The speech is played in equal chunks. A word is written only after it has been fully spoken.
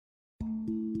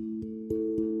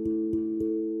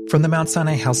From the Mount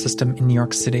Sinai Health System in New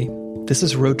York City, this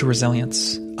is Road to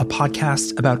Resilience, a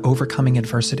podcast about overcoming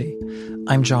adversity.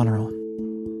 I'm John Earl.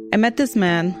 I met this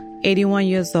man, 81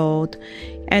 years old,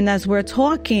 and as we're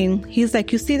talking, he's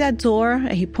like, you see that door?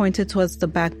 And he pointed towards the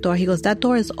back door. He goes, that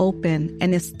door is open,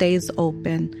 and it stays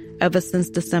open ever since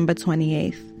December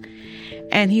 28th.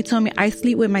 And he told me, I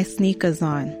sleep with my sneakers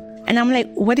on. And I'm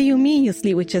like, what do you mean you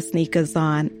sleep with your sneakers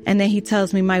on? And then he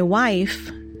tells me, my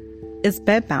wife is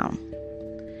bedbound.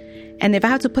 And if I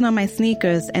have to put on my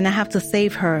sneakers and I have to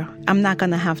save her, I'm not going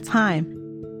to have time.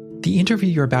 The interview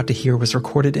you're about to hear was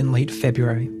recorded in late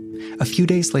February. A few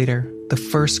days later, the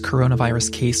first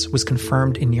coronavirus case was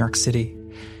confirmed in New York City,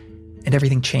 and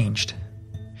everything changed.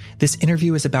 This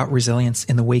interview is about resilience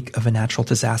in the wake of a natural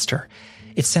disaster.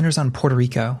 It centers on Puerto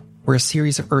Rico, where a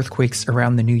series of earthquakes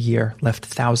around the new year left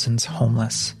thousands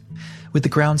homeless. With the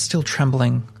ground still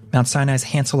trembling, Mount Sinai's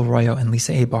Hansel Arroyo and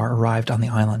Lisa Abar arrived on the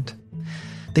island.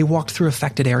 They walked through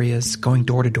affected areas, going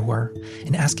door to door,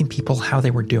 and asking people how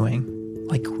they were doing,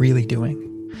 like really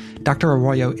doing. Dr.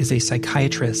 Arroyo is a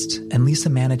psychiatrist, and Lisa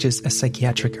manages a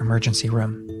psychiatric emergency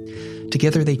room.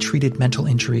 Together, they treated mental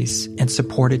injuries and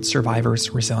supported survivors'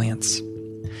 resilience.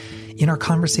 In our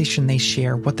conversation, they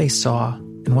share what they saw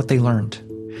and what they learned.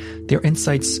 Their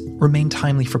insights remain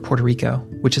timely for Puerto Rico,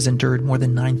 which has endured more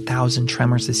than 9,000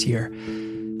 tremors this year,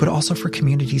 but also for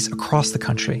communities across the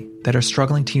country that are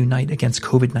struggling to unite against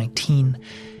COVID-19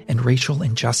 and racial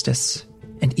injustice,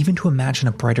 and even to imagine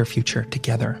a brighter future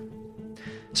together.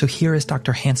 So here is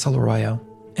Dr. Hansel Arroyo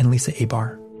and Lisa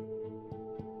Abar.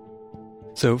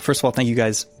 So first of all, thank you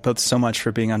guys both so much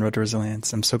for being on Road to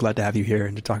Resilience. I'm so glad to have you here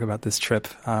and to talk about this trip.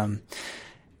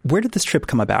 Where did this trip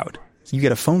come about? You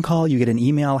get a phone call, you get an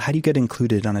email. How do you get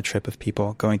included on a trip of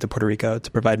people going to Puerto Rico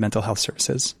to provide mental health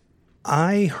services?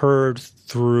 I heard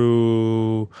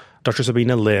through Dr.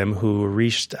 Sabina Lim, who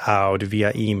reached out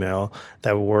via email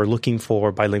that we're looking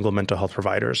for bilingual mental health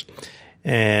providers.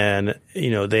 And,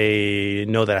 you know, they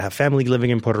know that I have family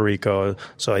living in Puerto Rico.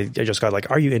 So I just got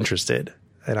like, are you interested?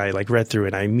 And I read through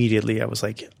it, and I was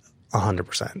like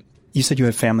 100%. You said you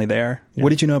had family there. Yeah.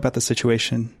 What did you know about the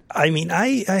situation? I mean,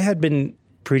 I had been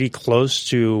pretty close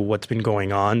to what's been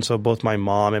going on. So both my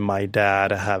mom and my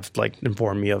dad have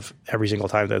informed me of every single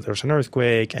time that there's an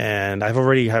earthquake. And I've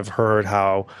already heard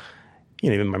how,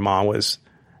 even my mom was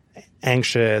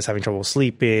anxious, having trouble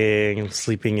sleeping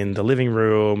in the living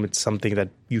room. It's something that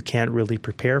you can't really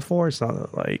prepare for. It's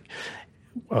not like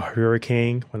a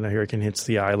hurricane, when the hurricane hits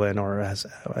the island or as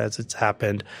it's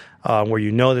happened, where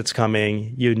you know that's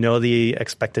coming, you know the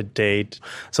expected date.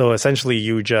 So essentially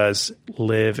you just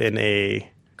live in a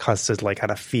constant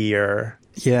kind of fear.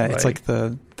 Yeah, it's like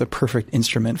the perfect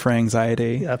instrument for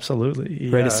anxiety. Absolutely.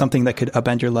 Right, yeah. It's something that could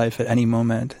upend your life at any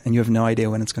moment, and you have no idea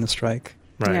when it's going to strike.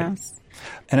 Right. Yes.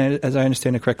 And as I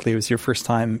understand it correctly, it was your first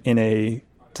time in a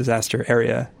disaster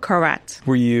area. Correct.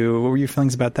 What were your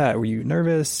feelings about that? Were you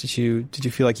nervous? Did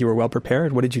you feel like you were well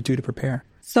prepared? What did you do to prepare?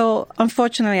 So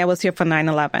unfortunately, I was here for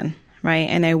 9/11, right?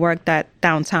 And I worked at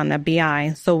downtown at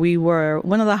BI. So we were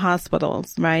one of the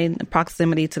hospitals, right? In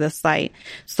proximity to the site.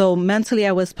 So mentally,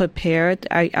 I was prepared.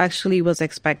 I actually was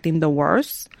expecting the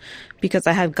worst because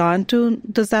I had gone through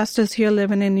disasters here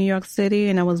living in New York City,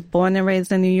 and I was born and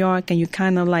raised in New York, and you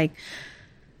kind of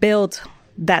build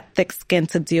that thick skin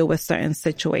to deal with certain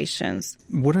situations.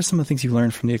 What are some of the things you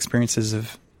learned from the experiences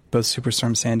of both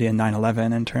Superstorm Sandy and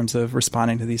 9/11 in terms of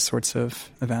responding to these sorts of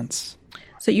events?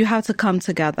 So you have to come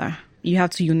together. You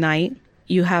have to unite.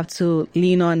 You have to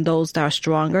lean on those that are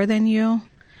stronger than you.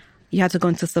 You have to go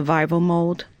into survival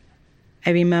mode.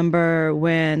 I remember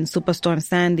when Superstorm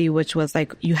Sandy, which was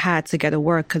you had to get to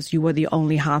work because you were the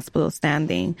only hospital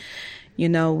standing.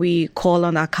 We call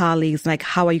on our colleagues,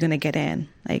 how are you going to get in?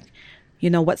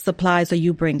 What supplies are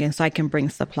you bringing so I can bring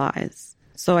supplies?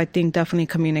 So I think definitely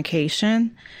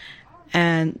communication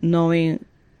and knowing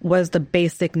what is the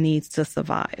basic needs to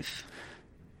survive.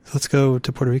 Let's go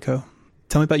to Puerto Rico.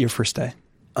 Tell me about your first day.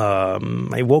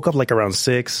 I woke up around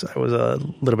 6. I was a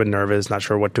little bit nervous, not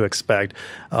sure what to expect.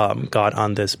 Got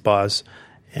on this bus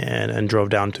and drove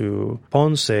down to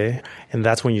Ponce. And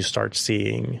that's when you start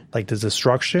seeing the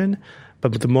destruction.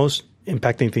 But the most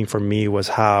impacting thing for me was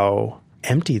how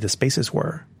empty the spaces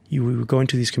were. You would go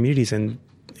into these communities and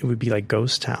it would be like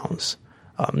ghost towns.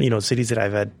 Cities that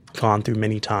I've had gone through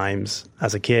many times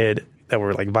as a kid that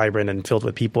were vibrant and filled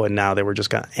with people, and now they were just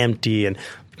kind of empty, and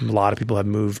a lot of people have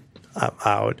moved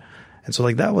out. And so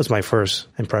that was my first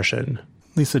impression.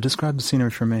 Lisa, describe the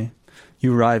scenery for me.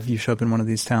 You arrive, you show up in one of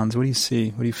these towns. What do you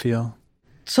see? What do you feel?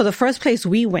 So the first place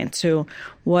we went to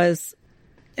was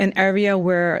an area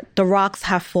where the rocks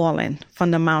have fallen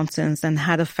from the mountains and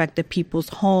had affected people's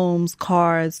homes,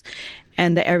 cars,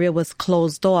 and the area was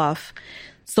closed off.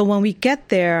 So when we get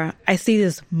there, I see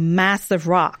this massive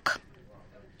rock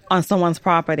on someone's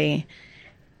property,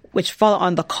 which fell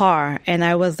on the car. And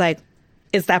I was like,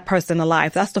 is that person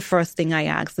alive? That's the first thing I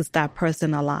asked. Is that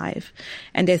person alive?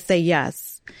 And they say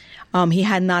yes. He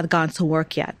had not gone to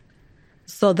work yet.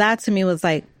 So that to me was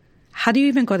like, how do you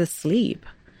even go to sleep?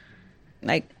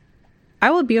 Like, I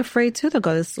would be afraid too to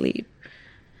go to sleep.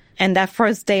 And that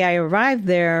first day I arrived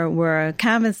there, we're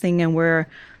canvassing and we're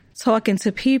talking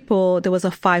to people. There was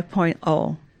a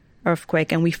 5.0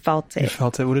 earthquake and we felt it. You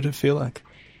felt it? What did it feel like?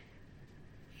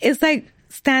 It's like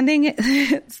standing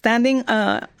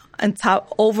on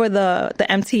top over the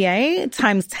MTA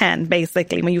times 10,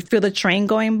 basically. When you feel the train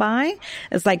going by,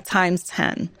 it's like times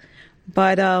 10.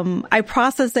 But I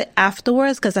processed it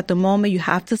afterwards because at the moment you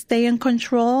have to stay in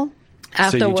control.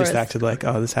 Afterwards. So you just acted like,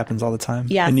 oh, this happens all the time?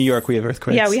 Yes. In New York, we have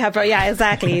earthquakes. Yeah, we have. Yeah,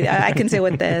 exactly. I can deal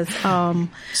with this.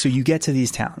 So you get to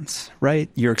these towns, right?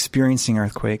 You're experiencing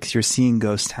earthquakes. You're seeing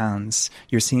ghost towns.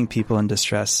 You're seeing people in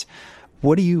distress.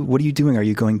 What are you doing? Are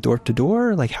you going door to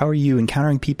door? Like, how are you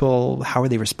encountering people? How are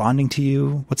they responding to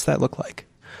you? What's that look like?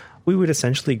 We would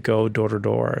essentially go door to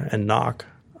door and knock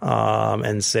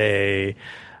and say,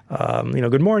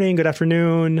 good morning, good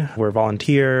afternoon. We're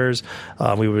volunteers.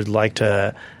 We would like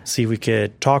to see if we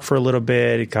could talk for a little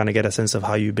bit, kind of get a sense of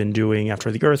how you've been doing after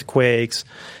the earthquakes.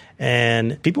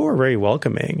 And people were very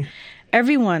welcoming.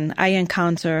 Everyone I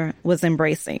encounter was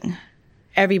embracing.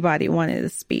 Everybody wanted to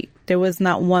speak. There was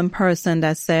not one person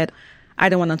that said, I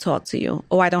don't want to talk to you,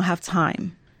 or I don't have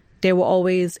time. They were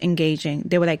always engaging.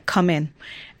 They were like, come in.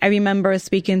 I remember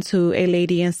speaking to a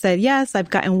lady and said, yes, I've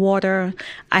gotten water.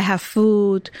 I have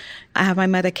food. I have my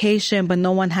medication, but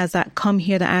no one has come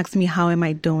here to ask me, how am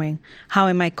I doing? How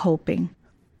am I coping?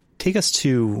 Take us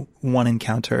to one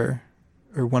encounter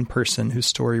or one person whose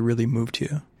story really moved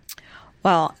you.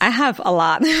 Well, I have a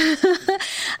lot.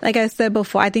 Like I said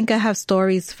before, I think I have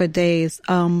stories for days.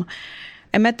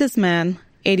 I met this man,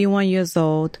 81 years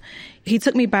old. He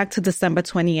took me back to December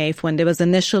 28th when there was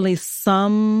initially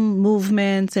some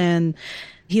movement, and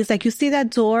he's like, you see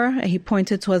that door? And he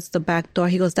pointed towards the back door.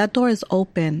 He goes, that door is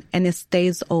open and it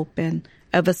stays open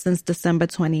ever since December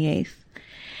 28th.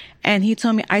 And he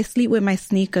told me, I sleep with my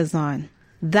sneakers on.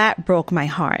 That broke my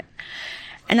heart.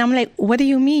 And I'm like, what do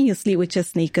you mean you sleep with your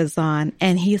sneakers on?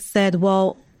 And he said,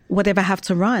 well, what if I have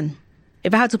to run?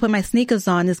 If I have to put my sneakers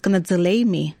on, it's going to delay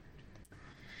me.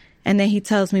 And then he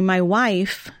tells me my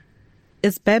wife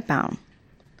is bedbound.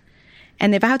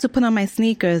 And if I have to put on my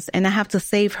sneakers and I have to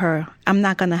save her, I'm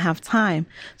not going to have time.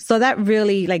 So that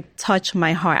really touched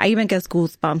my heart. I even get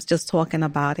goosebumps just talking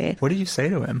about it. What did you say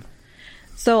to him?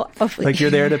 So, you're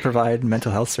there to provide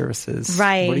mental health services.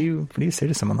 Right. What do you say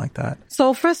to someone like that?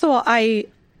 So first of all, I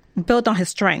built on his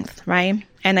strength, right?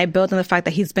 And I built on the fact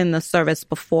that he's been in the service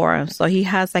before. So he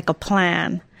has a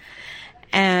plan,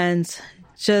 and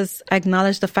just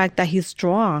acknowledge the fact that he's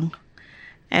strong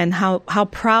and how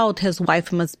proud his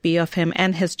wife must be of him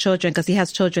and his children, because he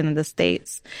has children in the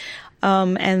States.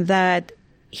 And that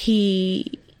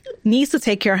he needs to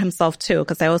take care of himself too,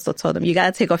 because I also told him, you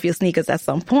got to take off your sneakers at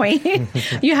some point.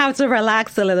 You have to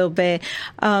relax a little bit,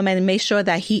 and make sure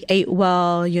that he ate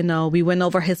well. We went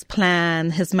over his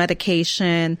plan, his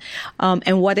medication,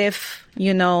 and what if,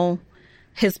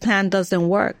 his plan doesn't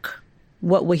work?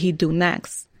 What will he do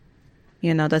next?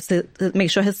 That's it,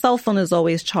 make sure his cell phone is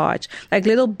always charged.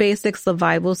 Little basic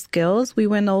survival skills we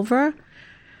went over.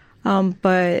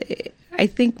 But I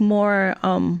think more,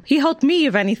 he helped me,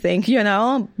 if anything,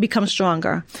 become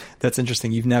stronger. That's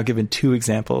interesting. You've now given 2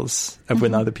 examples of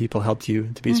when other people helped you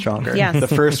to be stronger. Yes. The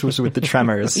first was with the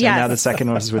tremors, yes. And now the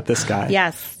second was with this guy.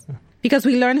 Yes. Because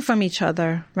we learn from each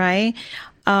other, right?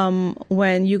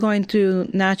 When you're going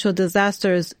through natural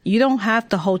disasters, you don't have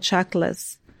the whole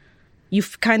checklist. You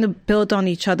kind of build on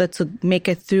each other to make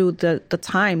it through the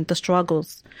time, the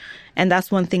struggles. And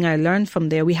that's one thing I learned from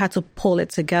there. We had to pull it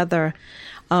together.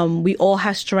 We all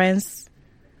have strengths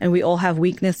and we all have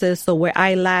weaknesses. So where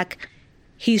I lack,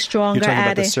 he's stronger You're talking at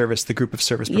about the it. service, the group of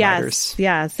service providers.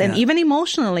 Yes. And even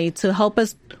emotionally to help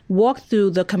us walk through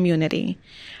the community.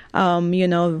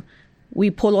 We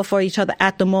pull off for each other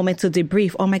at the moment to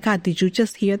debrief. Oh my God, did you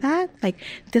just hear that?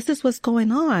 This is what's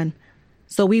going on.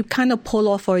 So we kind of pull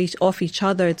off each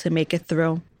other to make it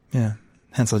through. Yeah.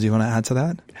 Hensel, do you want to add to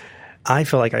that? I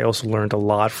feel like I also learned a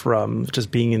lot from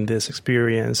just being in this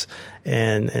experience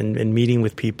and meeting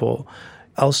with people.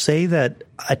 I'll say that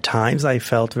at times I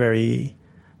felt very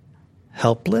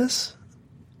helpless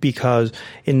because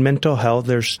in mental health,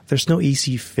 there's no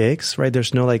easy fix, right?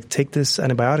 There's no like, take this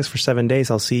antibiotics for 7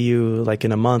 days. I'll see you like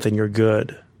in a month and you're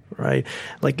good, right?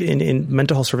 Like in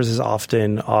mental health services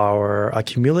often are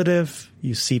accumulative.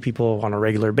 You see people on a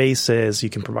regular basis. You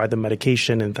can provide them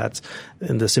medication and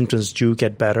the symptoms do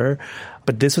get better.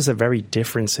 But this was a very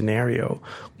different scenario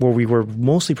where we were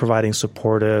mostly providing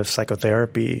supportive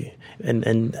psychotherapy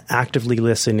and actively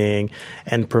listening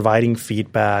and providing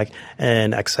feedback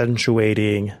and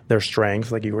accentuating their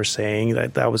strength. Like you were saying,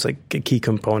 that was like a key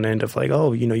component of like,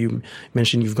 oh, you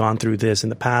mentioned you've gone through this in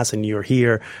the past and you're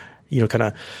here, kind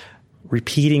of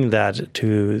repeating that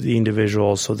to the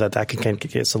individual so that can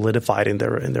get solidified in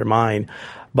their mind.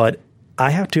 But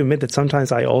I have to admit that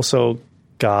sometimes I also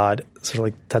got sort of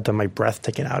like had my breath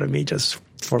taken out of me just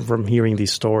from hearing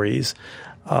these stories.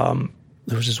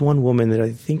 There was this one woman that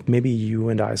I think maybe you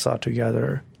and I saw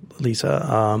together,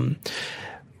 Lisa.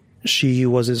 She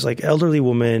was this like elderly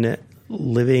woman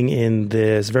living in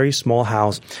this very small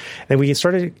house. And we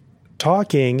started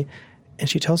talking and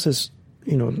she tells this,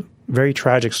 very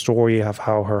tragic story of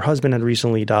how her husband had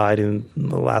recently died in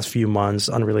the last few months,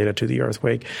 unrelated to the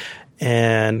earthquake.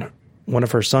 And one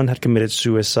of her sons had committed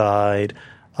suicide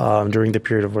during the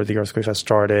period of where the earthquake had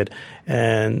started.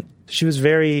 And she was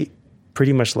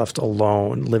pretty much left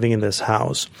alone living in this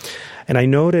house. And I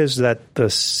noticed that the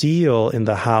seal in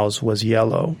the house was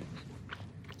yellow.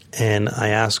 And I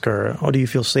asked her, do you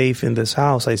feel safe in this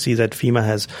house? I see that FEMA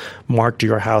has marked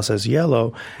your house as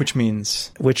yellow. Which means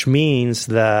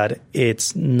that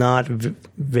it's not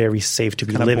very safe to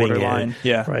be living in.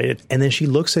 Yeah. Right. And then she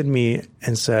looks at me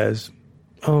and says,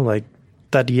 like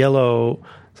that yellow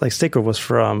sticker was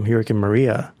from Hurricane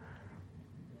Maria.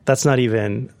 That's not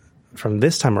even from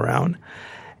this time around.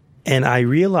 And I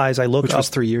realized which was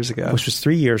 3 years ago. Which was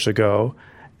 3 years ago.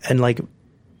 And like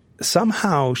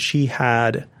somehow she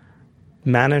had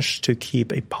managed to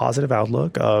keep a positive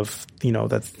outlook of,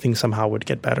 that things somehow would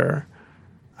get better.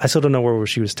 I still don't know where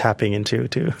she was tapping into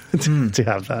to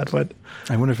have that. But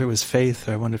I wonder if it was faith.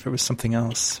 Or I wonder if it was something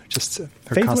else. Just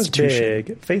her faith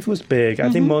constitution. Faith was big. Mm-hmm.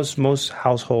 I think most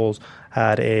households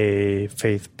had a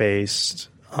faith-based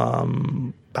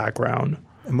background.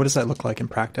 And what does that look like in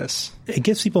practice? It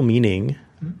gives people meaning,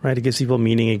 right? It gives people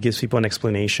meaning. It gives people an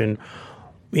explanation.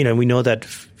 We know that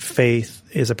faith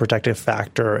is a protective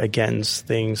factor against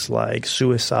things like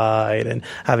suicide, and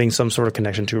having some sort of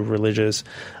connection to a religious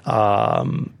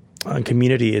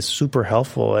community is super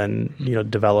helpful and,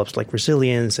 develops like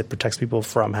resilience. It protects people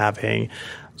from having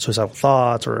suicidal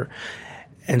thoughts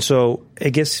and so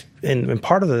it gives, and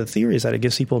part of the theory is that it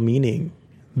gives people meaning.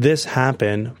 This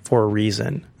happened for a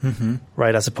reason,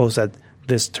 right? As opposed to that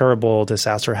this terrible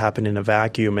disaster happened in a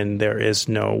vacuum and there is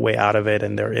no way out of it,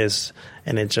 and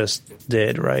it just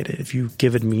did, right? If you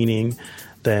give it meaning,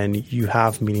 then you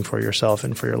have meaning for yourself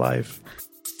and for your life.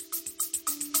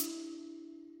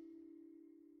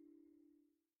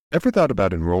 Ever thought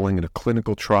about enrolling in a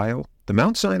clinical trial? The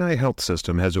Mount Sinai Health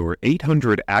System has over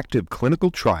 800 active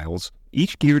clinical trials,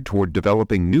 each geared toward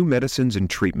developing new medicines and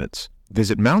treatments.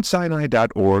 Visit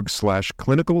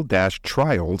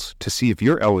mountsinai.org/clinical-trials to see if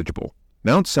you're eligible.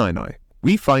 Mount Sinai,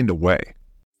 we find a way.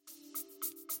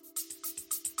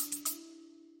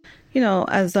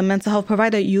 As a mental health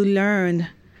provider, you learn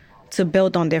to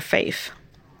build on their faith.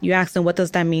 You ask them, what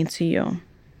does that mean to you?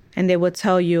 And they would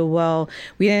tell you, well,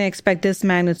 we didn't expect this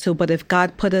magnitude, but if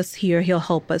God put us here, he'll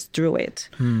help us through it.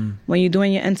 When you're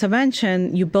doing your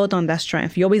intervention, you build on that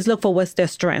strength. You always look for what's their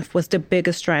strength, what's their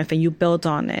biggest strength, and you build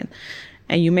on it.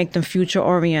 And you make them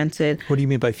future-oriented. What do you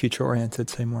mean by future-oriented?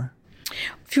 Say more.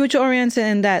 Future-oriented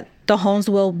in that the homes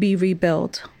will be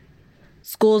rebuilt.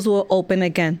 Schools will open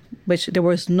again, which there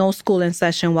was no school in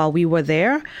session while we were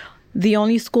there. The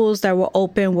only schools that were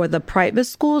open were the private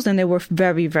schools, and they were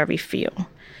very, very few.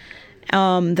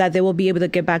 That they will be able to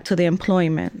get back to their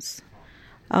employments.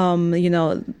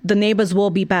 The neighbors will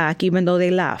be back even though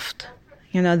they left.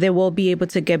 They will be able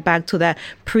to get back to that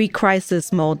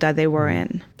pre-crisis mode that they were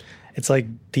in. It's like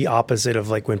the opposite of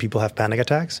like when people have panic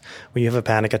attacks. When you have a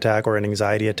panic attack or an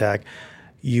anxiety attack,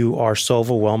 you are so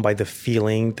overwhelmed by the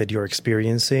feeling that you're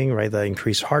experiencing, right? The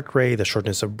increased heart rate, the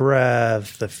shortness of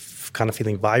breath, the kind of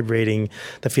feeling vibrating,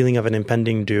 the feeling of an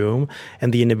impending doom,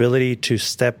 and the inability to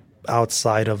step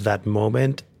outside of that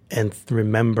moment and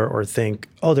remember or think,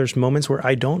 there's moments where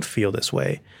I don't feel this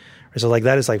way. So like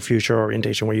that is like future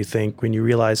orientation, where you think, when you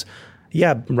realize,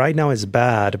 right now is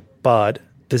bad, but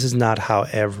this is not how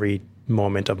every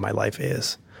moment of my life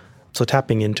is. So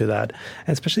tapping into that,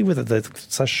 and especially with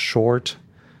such short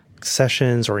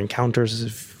sessions or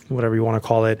encounters, whatever you want to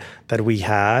call it, that we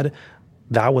had,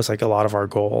 that was like a lot of our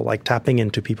goal, like tapping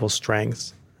into people's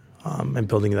strengths. and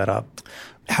building that up.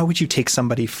 How would you take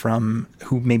somebody from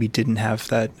who maybe didn't have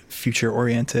that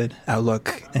future-oriented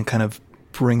outlook and kind of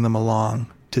bring them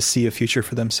along to see a future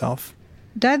for themselves?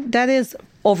 That is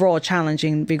overall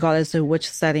challenging, regardless of which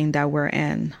setting that we're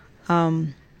in.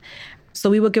 So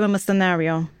we would give them a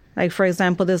scenario. Like, for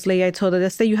example, this lady, I told her,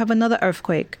 let's say you have another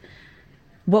earthquake.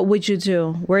 What would you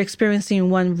do? We're experiencing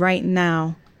one right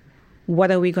now.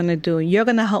 What are we going to do? You're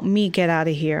going to help me get out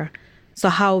of here. So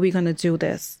how are we going to do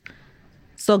this?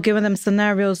 So giving them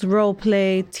scenarios, role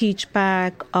play, teach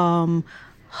back,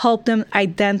 help them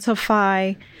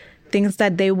identify things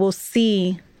that they will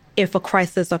see if a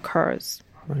crisis occurs.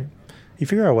 Right. You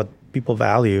figure out what people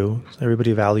value.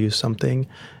 Everybody values something.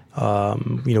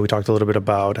 We talked a little bit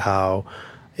about how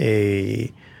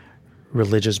a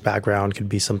religious background could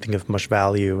be something of much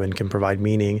value and can provide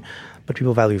meaning, but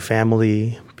people value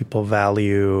family. People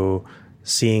value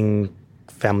seeing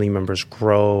family members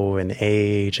grow and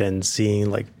age and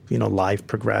seeing life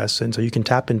progress. And so you can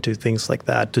tap into things like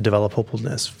that to develop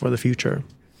hopefulness for the future.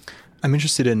 I'm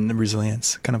interested in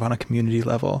resilience kind of on a community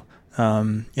level.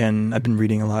 And I've been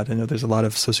reading a lot. I know there's a lot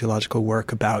of sociological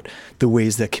work about the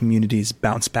ways that communities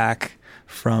bounce back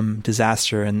from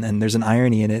disaster. And there's an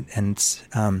irony in it.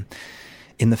 And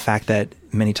in the fact that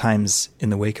many times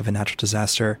in the wake of a natural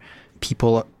disaster,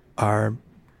 people are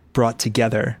brought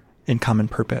together in common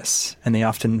purpose. And they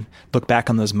often look back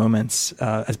on those moments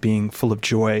as being full of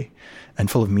joy and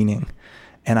full of meaning.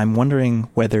 And I'm wondering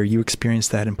whether you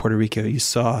experienced that in Puerto Rico. You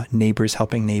saw neighbors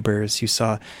helping neighbors. You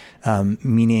saw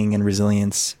meaning and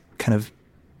resilience kind of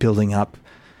building up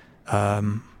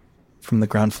from the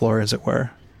ground floor, as it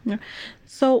were. Yeah.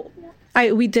 So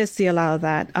we did see a lot of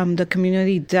that. The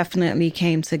community definitely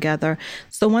came together.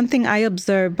 So one thing I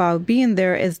observed about being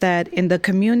there is that in the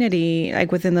community,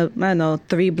 like within the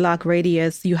 3-block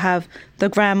radius, you have the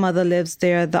grandmother lives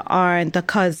there, the aunt, the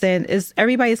cousin.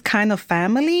 Everybody's kind of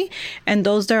family, and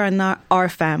those that are not our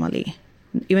family,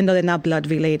 even though they're not blood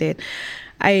related.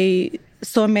 I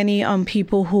saw many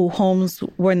people whose homes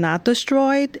were not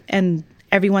destroyed, and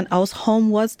everyone else's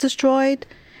home was destroyed,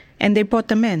 and they brought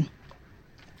them in.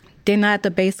 They're not at the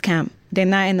base camp. They're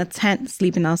not in a tent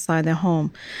sleeping outside their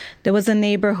home. There was a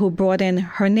neighbor who brought in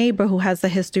her neighbor who has a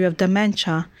history of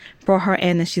dementia, brought her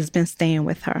in, and she's been staying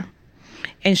with her,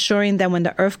 ensuring that when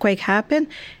the earthquake happened,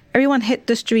 everyone hit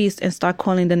the streets and start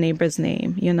calling the neighbor's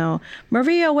name.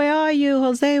 Maria, where are you?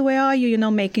 Jose, where are you?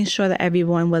 Making sure that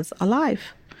everyone was alive.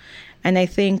 And I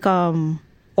think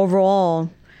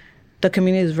overall, the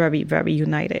community is very, very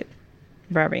united.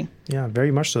 Very. Yeah,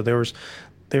 very much so.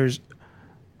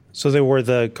 So there were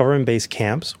the government-based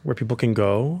camps where people can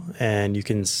go and you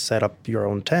can set up your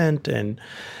own tent,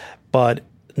 but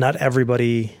not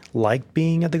everybody liked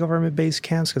being at the government-based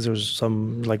camps because there was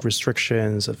some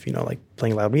restrictions of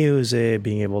playing loud music,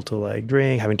 being able to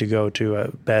drink, having to go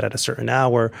to bed at a certain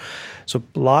hour. So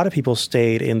a lot of people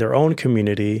stayed in their own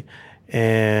community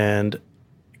and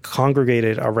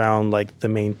congregated around the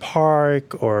main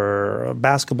park or a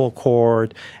basketball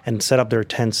court and set up their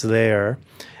tents there.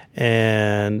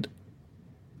 And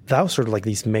that was sort of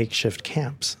these makeshift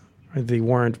camps. Right? They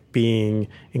weren't being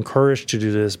encouraged to do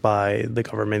this by the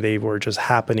government. They were just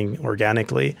happening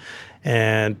organically.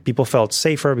 And people felt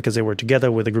safer because they were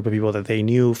together with a group of people that they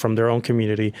knew from their own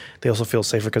community. They also feel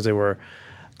safer because they were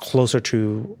closer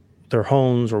to their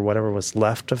homes or whatever was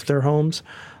left of their homes.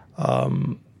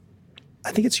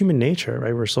 I think it's human nature,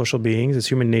 right? We're social beings. It's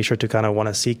human nature to kind of want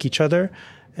to seek each other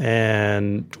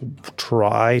and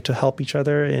try to help each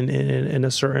other in a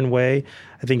certain way.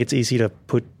 I think it's easy to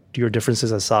put your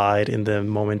differences aside in the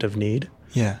moment of need.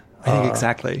 Yeah, I think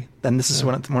exactly. And this is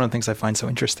one of the things I find so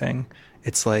interesting.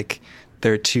 It's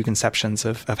there are two conceptions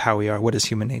of how we are. What is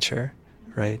human nature,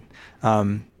 right?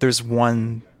 There's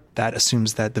one that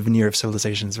assumes that the veneer of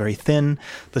civilization is very thin.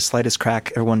 The slightest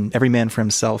crack, every man for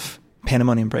himself,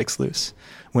 pandemonium breaks loose.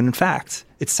 When in fact,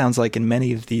 it sounds like in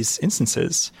many of these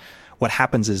instances, what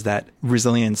happens is that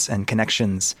resilience and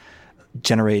connections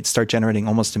start generating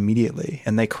almost immediately,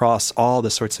 and they cross all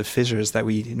the sorts of fissures that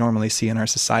we normally see in our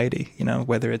society,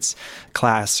 whether it's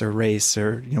class or race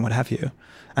or what have you.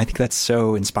 I think that's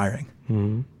so inspiring.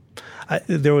 Mm-hmm.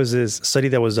 There was this study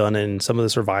that was done in some of the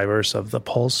survivors of the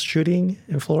Pulse shooting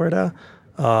in Florida,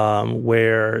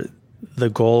 where the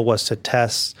goal was to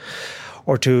test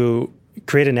or to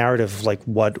create a narrative of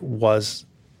what was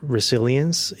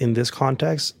resilience in this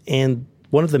context. And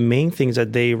one of the main things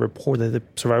that the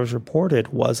survivors reported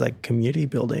was community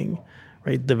building,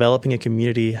 right? Developing a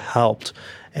community helped.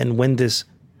 And when this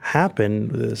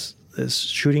happened, this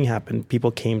shooting happened,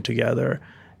 people came together,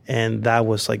 and that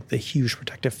was the huge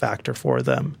protective factor for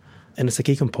them. And it's a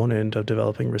key component of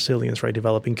developing resilience, right?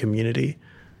 Developing community.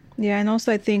 Yeah, and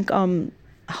also I think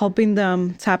helping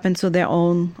them tap into their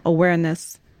own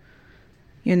awareness,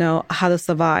 how to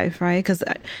survive, right? Because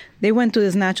they went through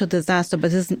this natural disaster, but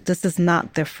this is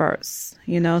not their first,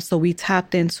 So we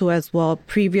tapped into as well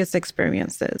previous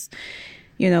experiences.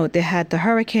 They had the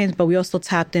hurricanes, but we also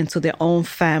tapped into their own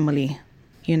family,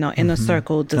 inner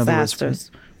circle disasters.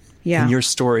 In your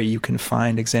story, you can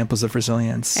find examples of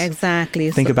resilience.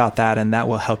 Exactly. Think about that, and that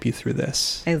will help you through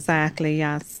this. Exactly,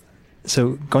 yes.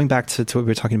 So going back to what we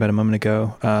were talking about a moment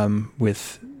ago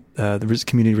with the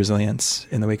community resilience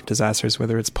in the wake of disasters,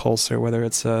 whether it's Pulse or whether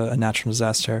it's a natural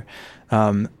disaster,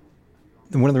 one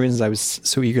of the reasons I was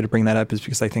so eager to bring that up is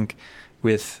because I think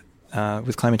with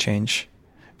climate change,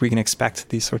 we can expect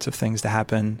these sorts of things to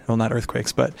happen. Well, not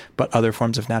earthquakes, but other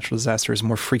forms of natural disasters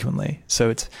more frequently. So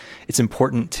it's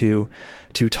important to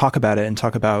talk about it and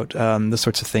talk about the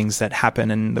sorts of things that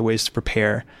happen and the ways to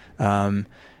prepare.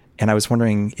 And I was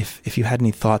wondering if you had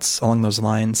any thoughts along those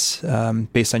lines,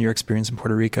 based on your experience in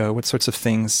Puerto Rico. What sorts of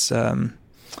things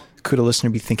could a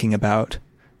listener be thinking about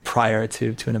prior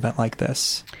to an event like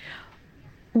this?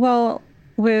 Well,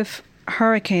 with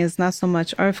hurricanes, not so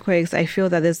much earthquakes, I feel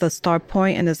that there's a start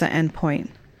point and there's an end point.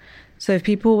 So if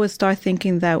people would start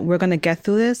thinking that we're going to get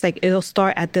through this, like it'll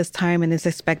start at this time and it's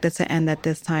expected to end at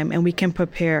this time, and we can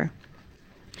prepare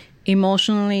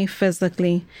emotionally,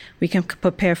 physically, we can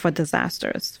prepare for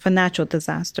disasters, for natural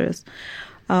disasters,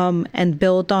 and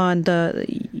build on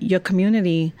your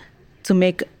community to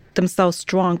make themselves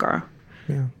stronger.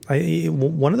 Yeah,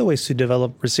 one of the ways to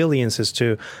develop resilience is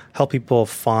to help people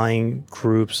find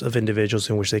groups of individuals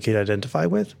in which they can identify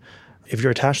with. If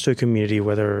you're attached to a community,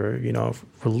 whether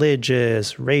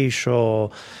religious,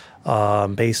 racial,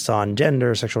 based on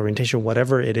gender, sexual orientation,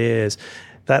 whatever it is,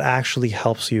 that actually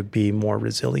helps you be more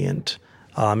resilient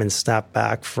and snap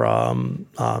back from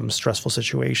stressful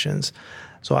situations.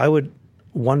 So I would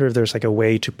wonder if there's like a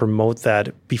way to promote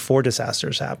that before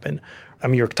disasters happen. I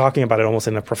mean, you're talking about it almost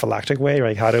in a prophylactic way,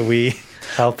 right? How do we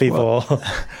help people?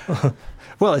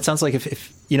 Well, it sounds like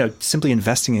if simply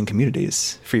investing in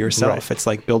communities for yourself, right. It's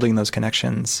like building those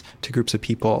connections to groups of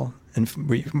people and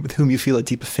with whom you feel a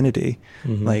deep affinity,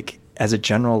 like as a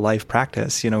general life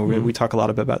practice. We talk a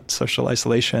lot about social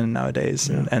isolation nowadays,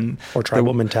 and or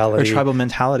tribal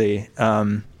mentality.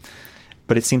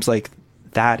 But it seems like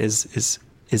that is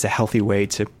a healthy way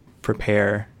to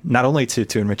prepare, not only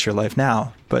to enrich your life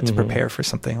now, but to prepare for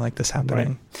something like this happening.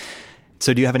 Right.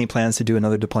 So do you have any plans to do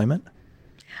another deployment?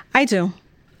 I do.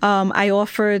 I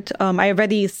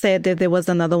already said that there was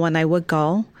another one, I would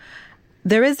go.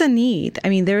 There is a need. I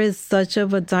mean, there is such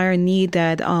of a dire need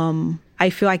that I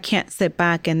feel I can't sit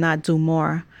back and not do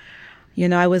more.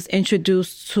 I was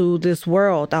introduced to this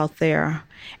world out there,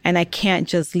 and I can't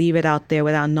just leave it out there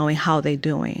without knowing how they're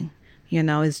doing.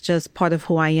 It's just part of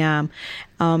who I am.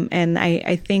 And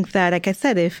I think that, like I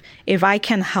said, if I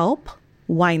can help,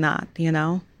 why not,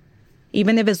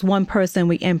 Even if it's one person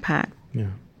we impact.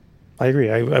 Yeah, I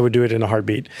agree. I would do it in a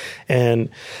heartbeat. And,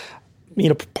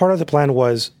 part of the plan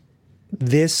was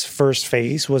this first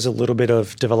phase was a little bit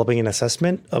of developing an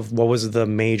assessment of what was the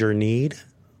major need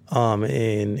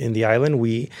in the island.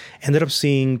 We ended up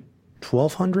seeing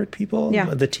 1,200 people,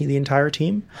 the entire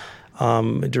team.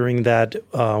 During that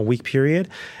week period.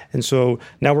 And so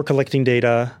now we're collecting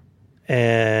data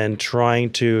and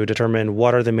trying to determine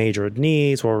what are the major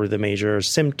needs, what were the major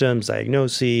symptoms,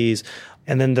 diagnoses.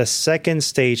 And then the second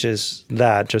stage is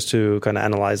that, just to kind of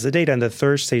analyze the data. And the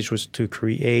third stage was to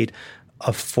create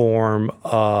a form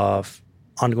of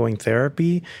ongoing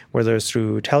therapy, whether it's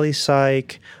through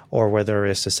telepsych or whether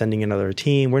it's to sending another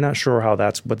team. We're not sure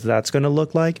what that's going to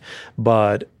look like,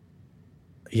 but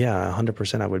yeah,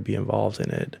 100% I would be involved in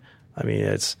it. I mean,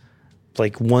 it's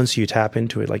like once you tap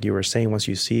into it, like you were saying, once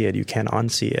you see it, you can't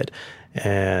unsee it.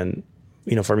 And,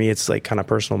 for me, it's like kind of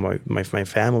personal. My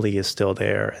family is still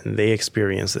there and they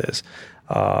experience this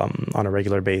on a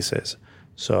regular basis.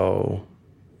 So,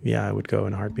 yeah, I would go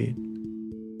in a heartbeat.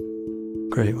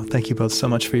 Great. Well, thank you both so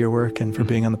much for your work and for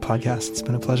being on the podcast. It's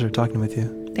been a pleasure talking with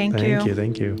you. Thank you.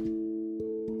 Thank you.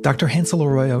 Dr. Hansel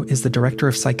Arroyo is the Director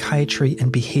of Psychiatry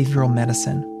and Behavioral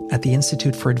Medicine at the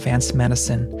Institute for Advanced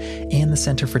Medicine and the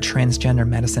Center for Transgender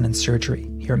Medicine and Surgery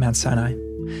here at Mount Sinai.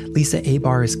 Lisa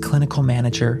Abar is Clinical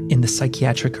Manager in the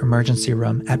Psychiatric Emergency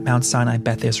Room at Mount Sinai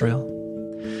Beth Israel.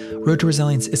 Road to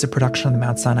Resilience is a production of the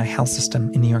Mount Sinai Health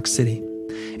System in New York City.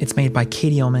 It's made by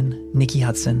Katie Oman, Nikki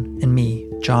Hudson, and me,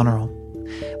 John Earl.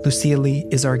 Lucia Lee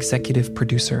is our executive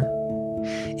producer.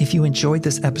 If you enjoyed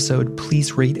this episode,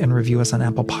 please rate and review us on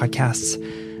Apple Podcasts.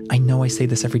 I know I say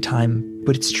this every time,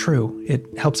 but it's true. It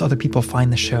helps other people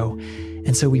find the show.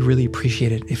 And so we really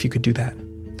appreciate it if you could do that.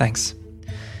 Thanks.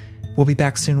 We'll be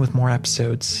back soon with more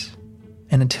episodes.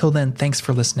 And until then, thanks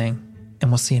for listening,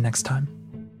 and we'll see you next time.